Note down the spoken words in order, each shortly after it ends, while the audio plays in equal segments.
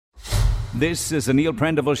This is a Neil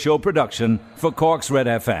Prendeville Show production for Cork's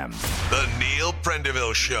RedFM. The Neil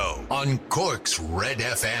Prendeville Show on Cork's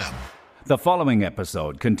RedFM. The following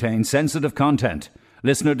episode contains sensitive content.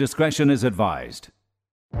 Listener discretion is advised.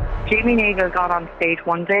 Jamie Nagle got on stage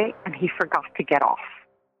one day and he forgot to get off.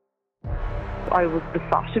 I was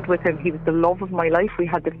besotted with him. He was the love of my life. We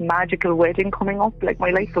had this magical wedding coming up. Like,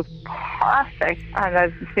 my life was perfect. And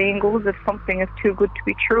as the saying goes, if something is too good to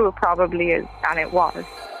be true, it probably is. And it was.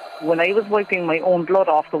 When I was wiping my own blood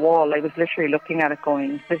off the wall, I was literally looking at it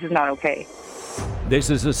going, this is not okay.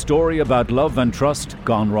 This is a story about love and trust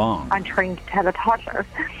gone wrong. And trying to tell a toddler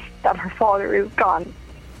that her father is gone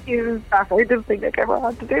is the hardest thing I've ever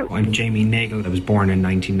had to do. I'm Jamie Nagle. I was born in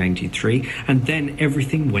 1993, and then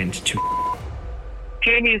everything went to...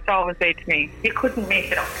 Jamie used to always say to me, you couldn't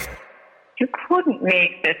make it up. You couldn't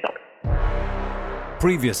make this up.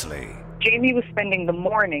 Previously, Jamie was spending the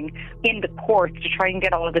morning in the courts to try and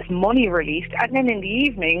get all of this money released, and then in the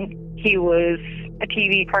evening, he was a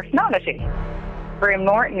TV personality. Graham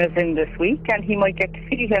Norton is in this week, and he might get to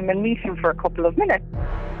see him and meet him for a couple of minutes.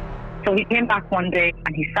 So he came back one day,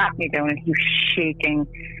 and he sat me down, and he was shaking.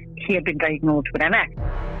 He had been diagnosed with MS.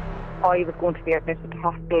 I was going to be admitted to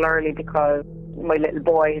hospital early because my little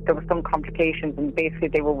boy, there were some complications, and basically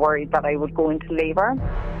they were worried that I would go into labour.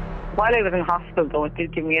 While I was in hospital, though, it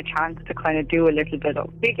did give me a chance to kind of do a little bit of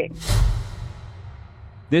digging.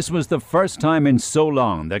 this was the first time in so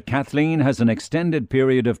long that Kathleen has an extended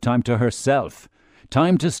period of time to herself.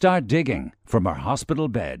 Time to start digging from her hospital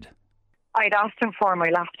bed. I'd asked him for my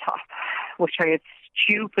laptop, which I had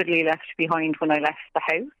stupidly left behind when I left the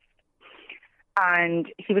house. And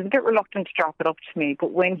he was a bit reluctant to drop it up to me,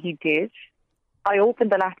 but when he did, I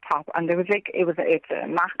opened the laptop and there was it's a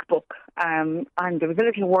MacBook, and there was a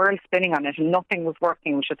little world spinning on it and nothing was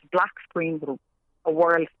working. It was just a black screen with a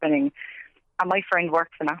world spinning. And my friend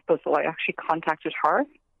works in Apple, so I actually contacted her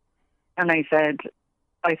and I sent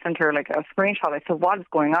her like a screenshot. I said, what is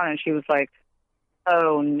going on? And she was like,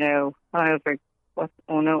 oh no. And I was like, what?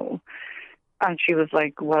 Oh no. And she was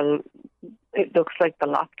like, well, it looks like the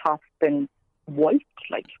laptop's been wiped,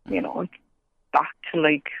 like, it's back to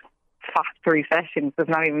like factory settings. I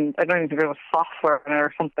don't even think there was software in it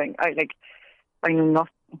or something. I knew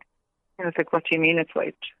nothing. I was like, what do you mean it's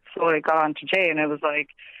wiped? So I got on to Jay and I was like,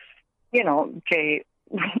 Jay,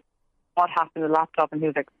 what happened to the laptop? And he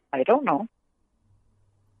was like, I don't know.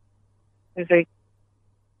 He was like,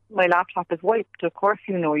 my laptop is wiped. Of course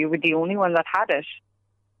you know, you were the only one that had it.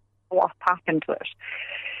 What happened to it?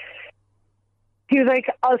 He was like,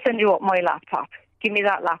 I'll send you up my laptop. Give me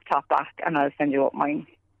that laptop back and I'll send you up mine.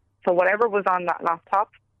 So whatever was on that laptop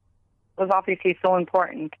was obviously so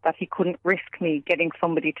important that he couldn't risk me getting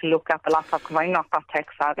somebody to look at the laptop because I'm not that tech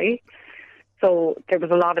savvy. So there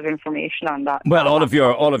was a lot of information on that. Well, all of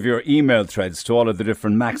your email threads to all of the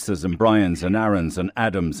different Maxes and Brians and Aarons and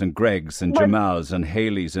Adams and Gregs and Jamals and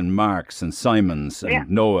Haleys and Marks and Simons and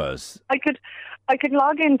Noahs. I could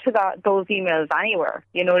log into those emails anywhere.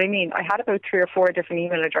 You know what I mean? I had about 3 or 4 different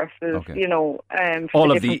email addresses. Okay.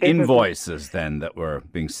 All of the invoices then that were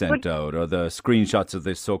being sent out, or the screenshots of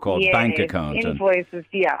this so-called bank account. Invoices,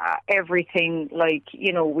 everything. Like,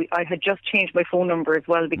 I had just changed my phone number as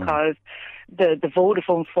well because the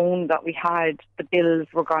Vodafone phone that we had, the bills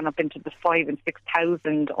were gone up into the 5,000 and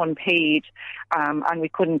 6,000 unpaid, and we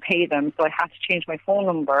couldn't pay them. So I had to change my phone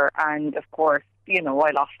number, and of course,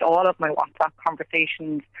 I lost all of my WhatsApp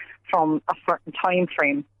conversations from a certain time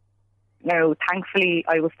frame. Now, thankfully,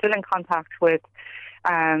 I was still in contact with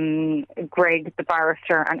Greg, the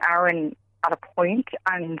barrister, and Aaron at a point,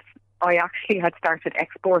 and I actually had started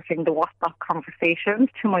exporting the WhatsApp conversations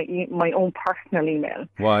to my own personal email.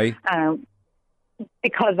 Why?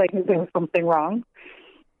 Because I knew there was something wrong.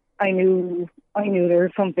 I knew there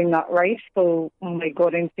was something not right, so my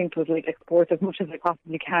gut instinct was like export as much as I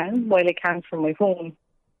possibly can while I can from my phone.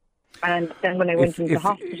 And then when I went into the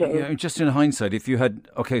hospital... just in hindsight, if you had...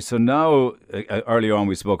 Okay, so now, earlier on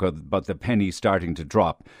we spoke about the penny starting to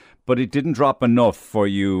drop, but it didn't drop enough for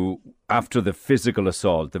you after the physical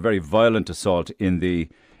assault, the very violent assault in the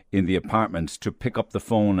apartment, to pick up the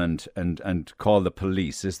phone and call the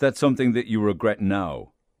police. Is that something that you regret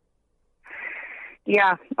now?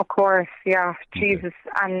 Yeah, of course, yeah, Jesus.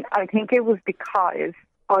 Okay. And I think it was because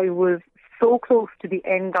I was so close to the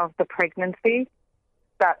end of the pregnancy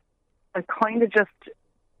that I kind of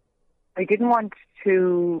I didn't want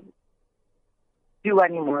to do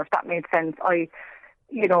anymore, if that made sense. I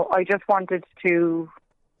just wanted to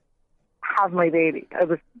have my baby. I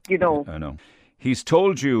know. He's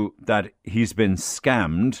told you that he's been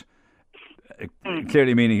scammed,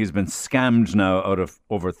 clearly meaning he's been scammed now out of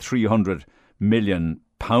over £300 million.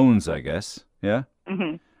 pounds, I guess. Yeah.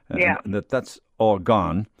 Mm-hmm. Yeah. And that's all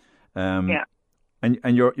gone. Yeah.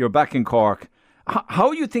 And you're back in Cork. How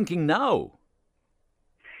are you thinking now?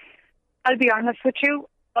 I'll be honest with you.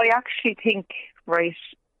 I actually think, right,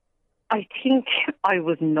 I think I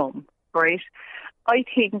was numb, right? I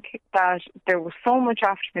think that there was so much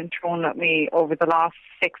afternoon thrown at me over the last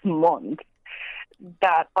 6 months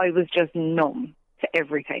that I was just numb to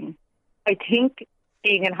everything. I think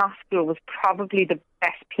being in hospital was probably the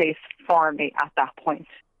best place for me at that point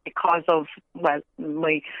because of, well,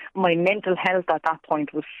 my mental health at that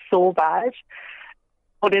point was so bad.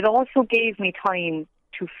 But it also gave me time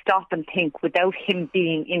to stop and think without him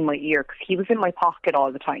being in my ear, because he was in my pocket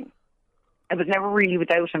all the time. I was never really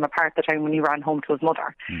without him apart the time when he ran home to his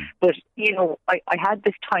mother. But, you know, I had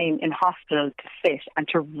this time in hospital to sit and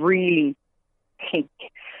to really think.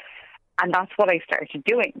 And that's what I started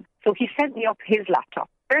doing. So he sent me up his laptop.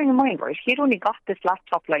 Bearing in mind, right, he'd only got this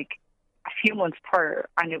laptop like a few months prior,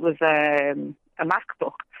 and it was a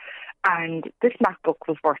MacBook. And this MacBook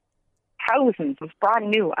was worth thousands, was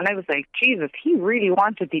brand new. And I was like, Jesus, he really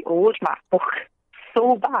wanted the old MacBook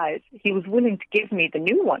so bad. He was willing to give me the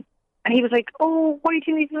new one. And he was like, oh, why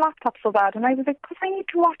do you need a laptop so bad? And I was like, because I need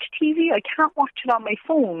to watch TV. I can't watch it on my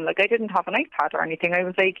phone. Like, I didn't have an iPad or anything. I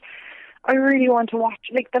was like, I really want to watch.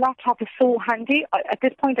 Like, the laptop is so handy. At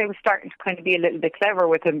this point, I was starting to kind of be a little bit clever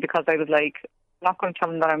with him, because I was like, I'm not going to tell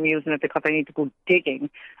him that I'm using it because I need to go digging.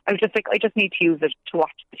 I was just like, I just need to use it to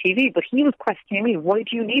watch the TV. But he was questioning me, why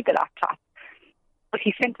do you need the laptop? But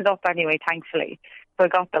he sent it up anyway, thankfully. So I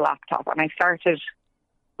got the laptop and I started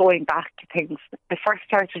going back to things. I first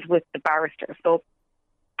started with the barrister. So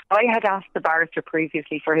I had asked the barrister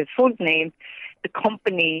previously for his full name, the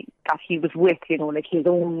company that he was with, you know, like his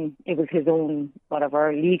own, it was his own,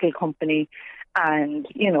 whatever, legal company, and,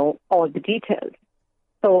 you know, all the details.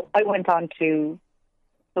 So I went on to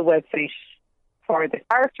the website for the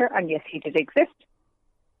barrister, and yes, he did exist.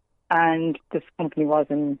 And this company was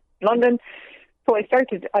in London. So I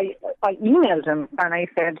emailed him and I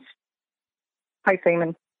said, hi,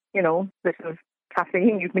 Simon, you know, this is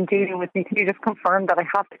Kathleen, you've been dealing with me. Can you just confirm that I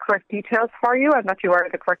have the correct details for you and that you are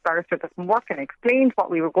the correct barrister that's been working? I explained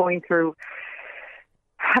what we were going through.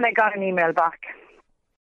 And I got an email back.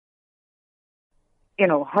 You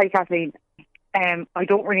know, hi, Kathleen. I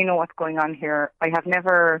don't really know what's going on here. I have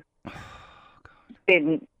never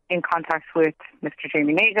been in contact with Mr.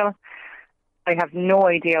 Jamie Nagle. I have no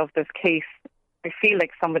idea of this case. I feel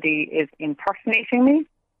like somebody is impersonating me.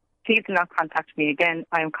 Please do not contact me again.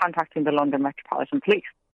 I am contacting the London Metropolitan Police.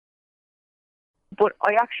 But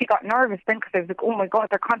I actually got nervous then, because I was like, oh my God,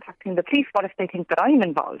 they're contacting the police. What if they think that I'm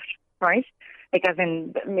involved, right? Like, as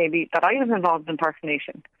in maybe that I was involved in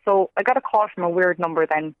impersonation. So I got a call from a weird number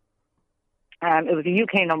then. It was a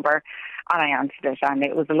UK number, and I answered it. And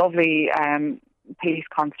it was a lovely police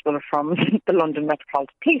constable from the London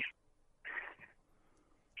Metropolitan Police.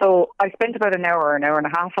 So I spent about an hour and a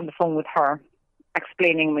half on the phone with her,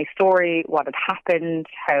 explaining my story, what had happened,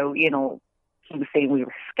 how, you know, he was saying we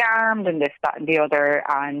were scammed and this, that and the other.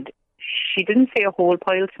 And she didn't say a whole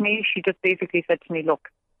pile to me. She just basically said to me, look,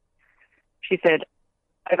 she said,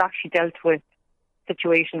 I've actually dealt with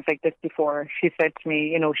situations like this before. She said to me,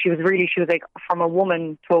 you know, she was like, from a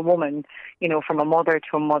woman to a woman, you know, from a mother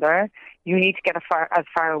to a mother, you need to get as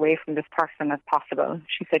far away from this person as possible.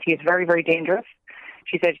 She said, he is very, very dangerous.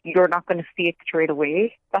 She said, you're not going to see it straight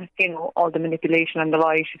away. That's, you know, all the manipulation and the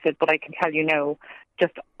lie. She said, but I can tell you now,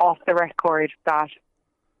 just off the record, that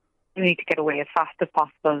you need to get away as fast as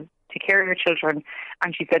possible. Take care of your children.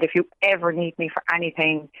 And she said, if you ever need me for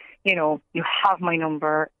anything, you know, you have my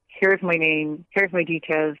number. Here's my name. Here's my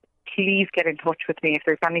details. Please get in touch with me if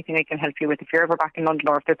there's anything I can help you with. If you're ever back in London,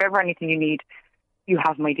 or if there's ever anything you need, you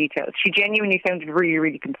have my details. She genuinely sounded really,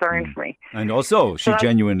 really concerned for me. And also, she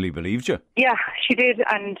genuinely believed you. Yeah, she did.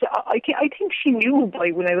 And I think she knew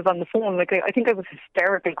by when I was on the phone. Like, I think I was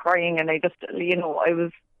hysterical crying, and I just, you know, I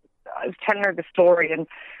was telling her the story, and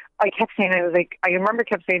I kept saying, I remember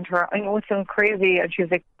kept saying to her, I know it sounds crazy. And she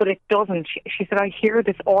was like, but it doesn't. She said, I hear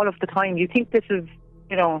this all of the time. You think this is,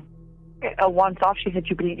 you know, a once-off? She said,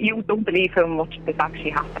 you don't believe how much this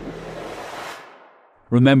actually happens.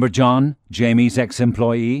 Remember John, Jamie's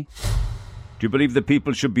ex-employee? Do you believe that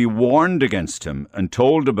people should be warned against him and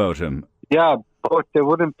told about him? Yeah, but they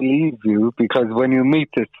wouldn't believe you, because when you meet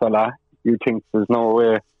this fella, you think there's no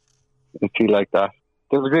way it's he like that.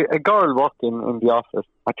 There was a girl working in the office,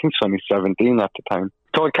 I think she was only 17 at the time,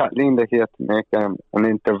 told Kathleen that he had to make an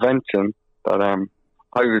intervention, that I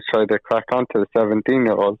was trying to crack onto the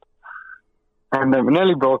 17-year-old. And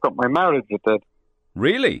nearly broke up my marriage with it.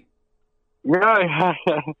 Really? Yeah,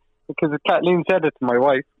 because Kathleen said it to my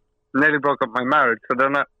wife, nearly broke up my marriage. So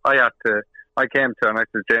then I came to her and I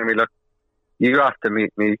said, Jamie, look, you have to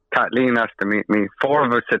meet me. Kathleen has to meet me. 4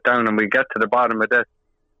 of us sit down and we get to the bottom of this.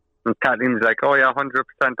 And Kathleen's like, oh yeah, 100%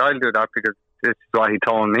 I'll do that because this is what he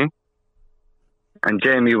told me. And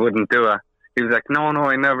Jamie wouldn't do it. He was like, no,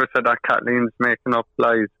 I never said that. Kathleen's making up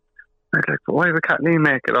lies. I was like, but why would Kathleen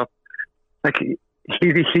make it up? Like, he'd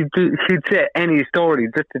say any story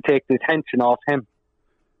just to take the attention off him.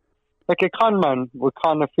 Like a con man would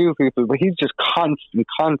con a few people, but he's just constant.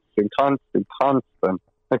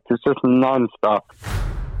 Like, it's just non-stop.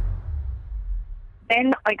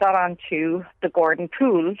 Then I got onto the Gordon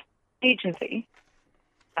Pool agency.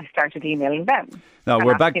 I started emailing them. Now,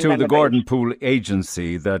 we're back to the Gordon Pool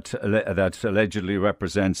agency that allegedly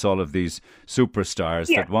represents all of these superstars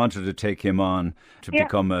that wanted to take him on to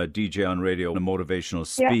become a DJ on radio, a motivational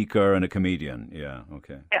speaker and a comedian. Yeah,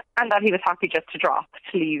 okay. Yeah, and that he was happy just to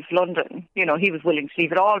leave London. You know, he was willing to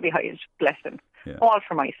leave it all behind, bless him, all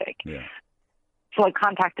for my sake. Yeah. So I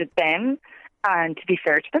contacted them, and to be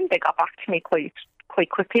fair to them, they got back to me quite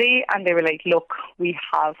quickly, and they were like, look, we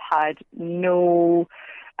have had no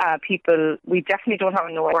people, we definitely don't have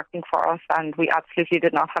no working for us, and we absolutely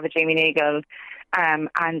did not have a Jamie Nagle,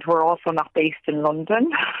 and we're also not based in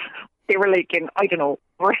London. They were like in, I don't know,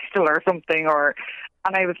 Bristol or something,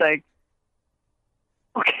 and I was like,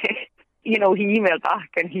 okay. You know, he emailed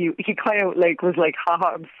back and he kind of like was like,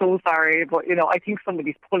 haha, I'm so sorry, but you know, I think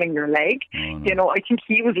somebody's pulling your leg. Oh, no. You know, I think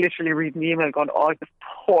he was literally reading the email going, oh, this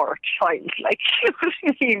poor child. Like, you know what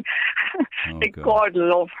I mean? Like, God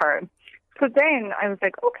love her. So then I was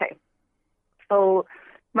like, okay. So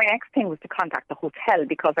my next thing was to contact the hotel,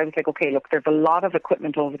 because I was like, okay, look, there's a lot of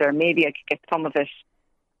equipment over there. Maybe I could get some of it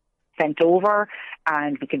sent over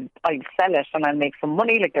and I'll sell it and I'll make some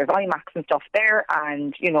money. Like, there's IMAX and stuff there,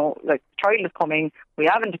 and you know, like, the trial is coming, we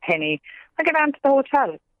haven't a penny. I get down to the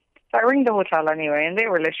hotel, so I ring the hotel anyway, and they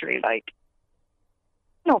were literally like,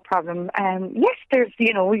 no problem, yes, there's,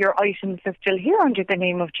 you know, your items are still here under the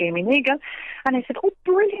name of Jamie Nagle. And I said, oh,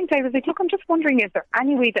 brilliant. I was like, look, I'm just wondering, is there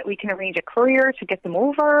any way that we can arrange a courier to get them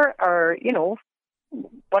over, or, you know,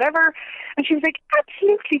 whatever? And she was like,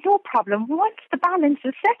 absolutely no problem. Once the balance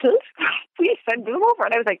is settled, we'll send them over.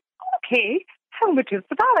 And I was like, okay, how much is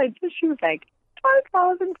the balance? And she was like,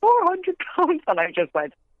 £12,400. And I just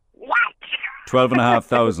went, what?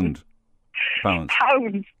 £12,500 pounds.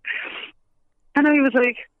 And I was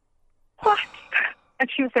like, what? And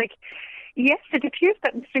she was like, yes, it appears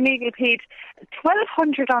that Mr. Nagle paid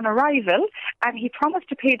 $1,200 on arrival, and he promised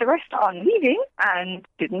to pay the rest on leaving and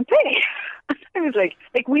didn't pay. I was like,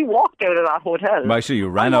 we walked out of that hotel. Well, actually, you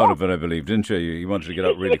ran out of it, I believe, didn't you? You wanted to get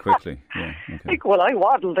out really quickly. Yeah, okay. Like, well, I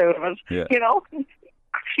waddled out of it, you know.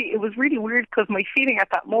 Actually, it was really weird, because my feeling at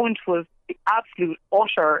that moment was the absolute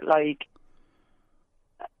utter, like,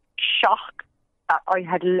 shock.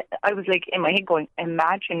 I was like in my head going,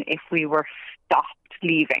 imagine if we were stopped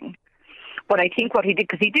leaving. But I think what he did,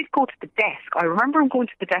 because he did go to the desk. I remember him going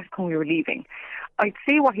to the desk when we were leaving. I'd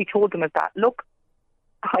say what he told them is that, look,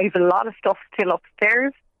 I have a lot of stuff still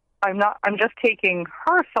upstairs. I'm just taking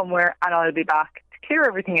her somewhere, and I'll be back to clear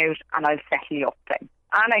everything out, and I'll settle you up then.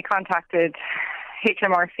 And I contacted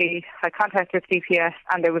HMRC, I contacted CPS,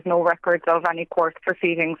 and there was no records of any court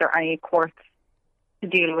proceedings or any courts to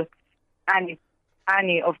deal with any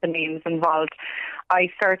of the names involved. I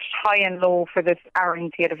searched high and low for this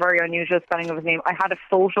Aaron. He had a very unusual spelling of his name. I had a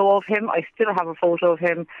photo of him. I still have a photo of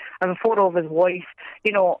him. I have a photo of his wife.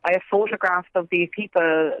 You know, I have photographs of these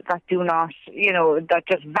people that do not, you know, that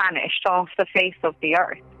just vanished off the face of the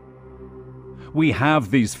earth. We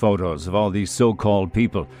have these photos of all these so-called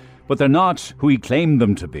people, but they're not who he claimed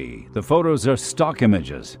them to be. The photos are stock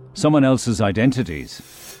images, someone else's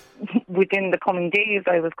identities. Within the coming days,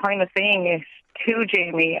 I was kind of saying it to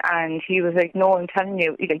Jamie, and he was like, no, I'm telling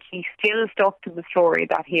you, like, he still stuck to the story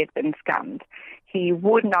that he had been scammed. He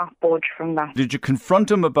would not budge from that. Did you confront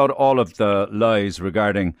him about all of the lies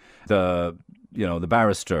regarding the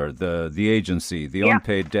barrister, the agency, the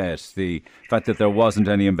unpaid debt, the fact that there wasn't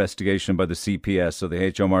any investigation by the CPS or the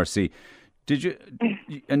HMRC? Did you?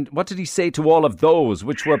 And what did he say to all of those,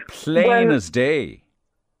 which were plain as day?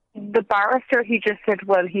 The barrister, he just said,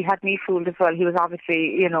 well, he had me fooled as well. He was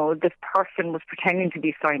obviously, you know, this person was pretending to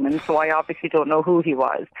be Simon, so I obviously don't know who he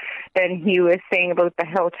was. Then he was saying about the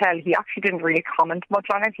hotel, he actually didn't really comment much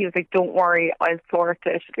on it. He was like, don't worry, I'll sort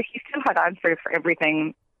it. He still had answers for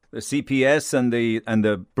everything. The CPS and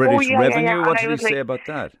the British Revenue, what did he say about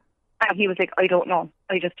that? He was like, I don't know.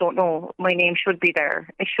 I just don't know. My name should be there.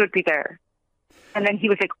 It should be there. And then he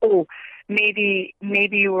was like, oh, maybe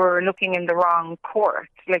you were looking in the wrong court.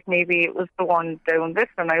 like maybe it was the one down this,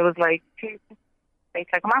 and I was like, Jesus, like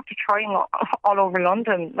I'm after trying all over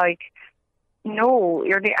London, like, no,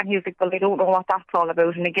 and he was like, well, I don't know what that's all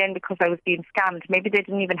about. And again, because I was being scammed, maybe they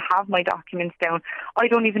didn't even have my documents down. I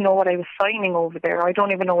don't even know what I was signing over there. I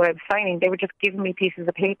don't even know what I was signing. They were just giving me pieces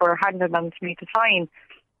of paper or handing them to me to sign.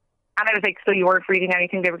 And I was like, so you weren't reading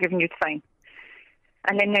anything they were giving you to sign?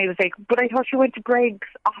 And then I was like, but I thought you went to Greg's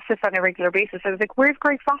office on a regular basis. I was like, where's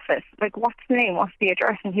Greg's office? Like, what's the name? What's the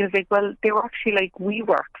address? And he was like, well, they were actually like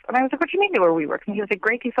WeWorks. And I was like, what do you mean they were WeWorks? And he was like,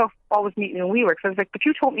 Greg himself always meeting in WeWorks. I was like, but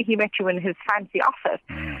you told me he met you in his fancy office.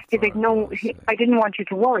 He's like, no, I didn't want you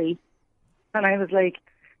to worry. And I was like,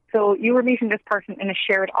 so you were meeting this person in a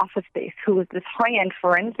shared office space who was this high-end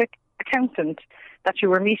forensic accountant that you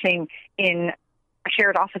were meeting in a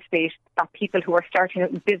shared office space that people who are starting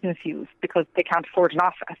out in business use because they can't afford an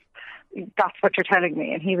office. That's what you're telling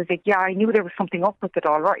me. And he was like, yeah, I knew there was something up with it,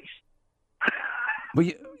 all right. Well,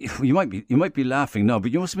 you might be laughing now,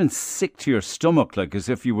 but you must have been sick to your stomach, like as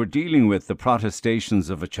if you were dealing with the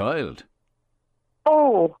protestations of a child.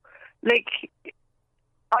 Oh, like,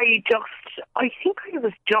 I think I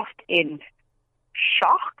was just in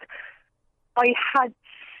shock. I had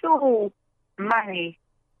so many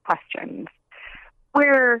questions.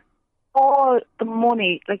 Where all the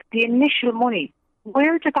money, like the initial money,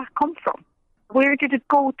 where did that come from? Where did it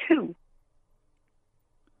go to?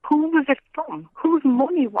 Who was it from? Whose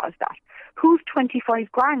money was that? Whose 25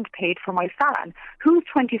 grand paid for my salon? Whose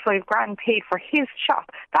 25 grand paid for his shop?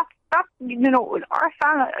 That our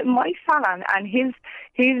salon, my salon, and his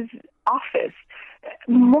office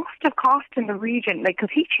must have cost in the region, like,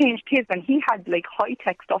 because he changed his and he had like high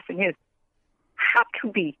tech stuff in his. Had to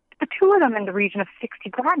be. The two of them in the region of 60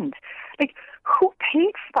 grand. Like, who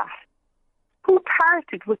paid for that? Who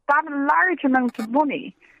parted with that large amount of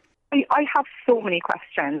money? I have so many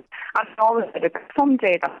questions. And I always said that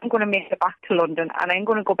someday that I'm going to make it back to London and I'm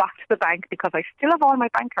going to go back to the bank because I still have all my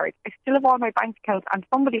bank cards, I still have all my bank accounts, and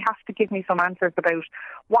somebody has to give me some answers about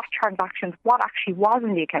what transactions, what actually was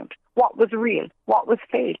in the account, what was real, what was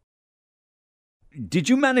fake. Did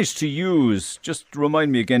you manage to use, just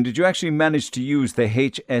remind me again, did you actually manage to use the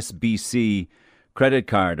HSBC credit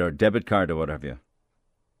card or debit card or what have you?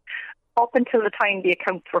 Up until the time the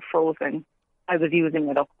accounts were frozen, I was using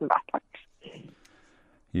it up to that point.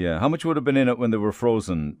 Yeah. How much would have been in it when they were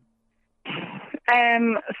frozen?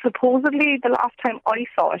 Supposedly the last time I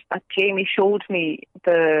saw it, that Jamie showed me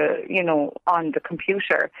on the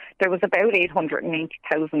computer, there was about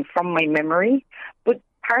 890,000 from my memory. But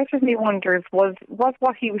part of me wonders, was what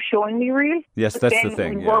he was showing me real? Yes, but that's the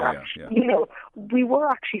thing. We were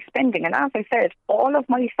actually spending, and as I said, all of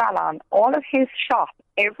my salon, all of his shop,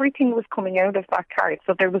 everything was coming out of that card.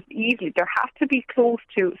 So there had to be close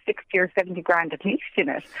to 60 or 70 grand at least in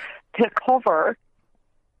it to cover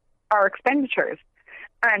our expenditures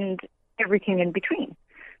and everything in between.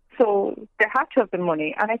 So there had to have been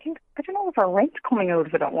money, and I don't know if our rent coming out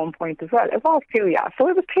of it at one point as well. It was too, yeah. So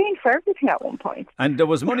I was paying for everything at one point. And there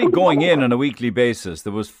was money going in on a weekly basis.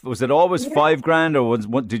 Was it always 5 grand, or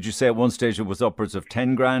what did you say at one stage it was upwards of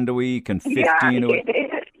 10 grand a week and 15 a week?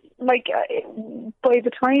 By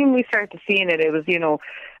the time we started seeing it, it was the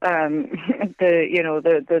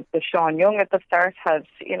Sean Young at the start had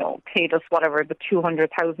paid us whatever the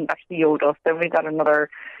 200,000 that he owed us. Then we got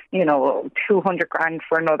another 200 grand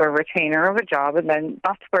for another retainer of a job, and then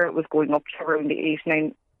that's where it was going up to around the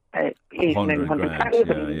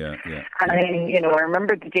 900,000. Yeah. And then I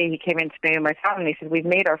remember the day he came into me and my family. He said, "We've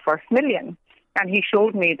made our first million." And he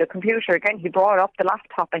showed me the computer again. He brought up the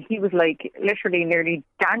laptop, and he was like literally nearly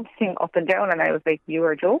dancing up and down. And I was like, "You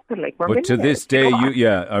are joking!" Like, we're but to this day,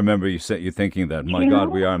 I remember you thinking that. My God,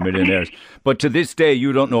 we are millionaires. But to this day,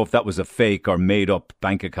 you don't know if that was a fake or made up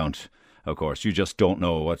bank account. Of course, you just don't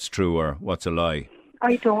know what's true or what's a lie.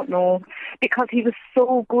 I don't know, because he was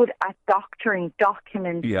so good at doctoring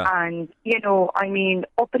documents, and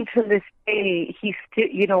up until this day, he's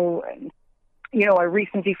still, I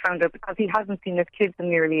recently found out, because he hasn't seen his kids in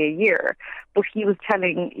nearly a year, but he was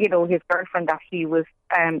telling, his girlfriend that he was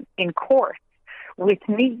in court with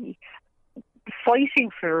me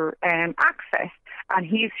fighting for access, and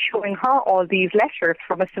he's showing her all these letters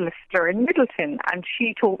from a solicitor in Middleton, and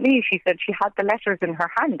she told me, she said she had the letters in her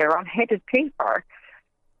hand, they're on headed paper.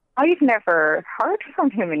 I've never heard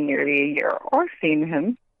from him in nearly a year or seen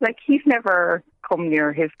him. Like, he's never come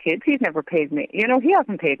near his kids. He's never paid me. He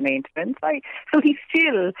hasn't paid maintenance. So he's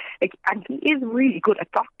still, and he is really good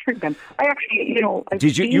at doctoring them. I actually,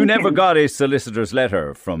 Did you never got a solicitor's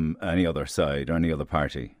letter from any other side or any other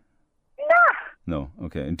party? No.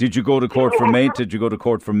 Okay. And did you go to court for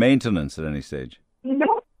maintenance at any stage?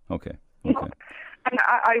 No. Okay. No. And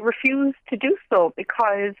I refused to do so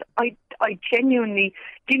because I genuinely,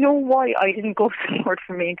 do you know why I didn't go forward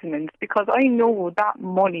for maintenance? Because I know that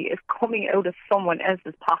money is coming out of someone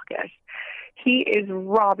else's pocket. He is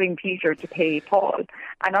robbing Peter to pay Paul.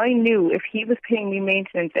 And I knew if he was paying me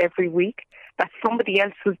maintenance every week, that somebody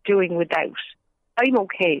else was doing without. I'm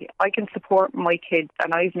okay. I can support my kids,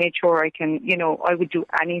 and I've made sure I can, I would do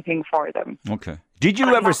anything for them. Okay. Did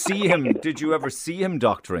you ever see him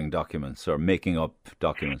doctoring documents or making up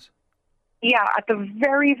documents? Yeah, at the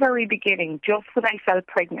very, very beginning, just when I fell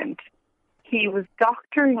pregnant, he was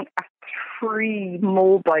doctoring a 3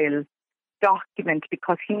 mobile document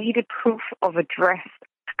because he needed proof of address,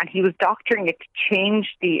 and he was doctoring it to change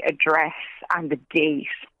the address and the date.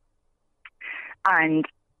 And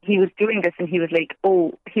he was doing this, and he was like,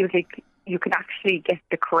 you can actually get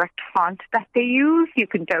the correct font that they use. You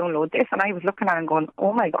can download this. And I was looking at him going,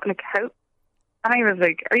 oh my God, how? And I was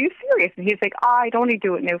like, are you serious? And he's like, I'd only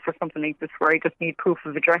do it now for something like this where I just need proof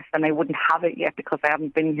of address, and I wouldn't have it yet because I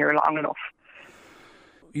haven't been here long enough.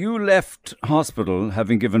 You left hospital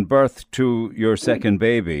having given birth to your second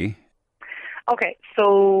baby. Okay,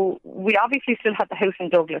 so we obviously still had the house in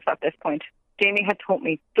Douglas at this point. Jamie had told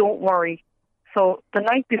me, don't worry. So the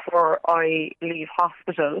night before I leave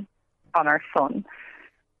hospital on our son,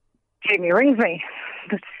 Jamie rings me.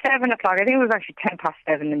 It's 7 o'clock. I think it was actually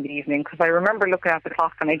 7:10 in the evening, because I remember looking at the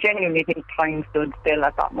clock and I genuinely think time stood still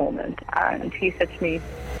at that moment. And he said to me,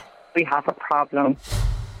 we have a problem.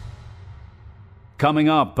 Coming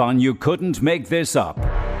up on You Couldn't Make This Up.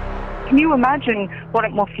 Can you imagine what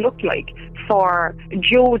it must look like for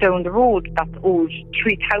Joe down the road that's owed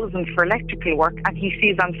 3,000 for electrical work, and he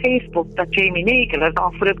sees on Facebook that Jamie Nagle is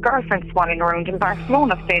off with his girlfriend swanning around in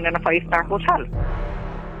Barcelona staying in a 5-star hotel?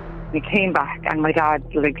 We came back and my dad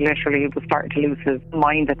literally was starting to lose his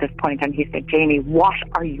mind at this point, and he said, Jamie, what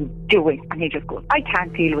are you doing? And he just goes, I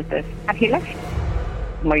can't deal with this. And he left.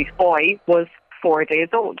 My boy was 4 days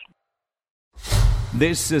old.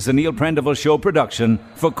 This is a Neil Prendeville Show production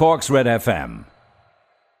for Cork's Red FM.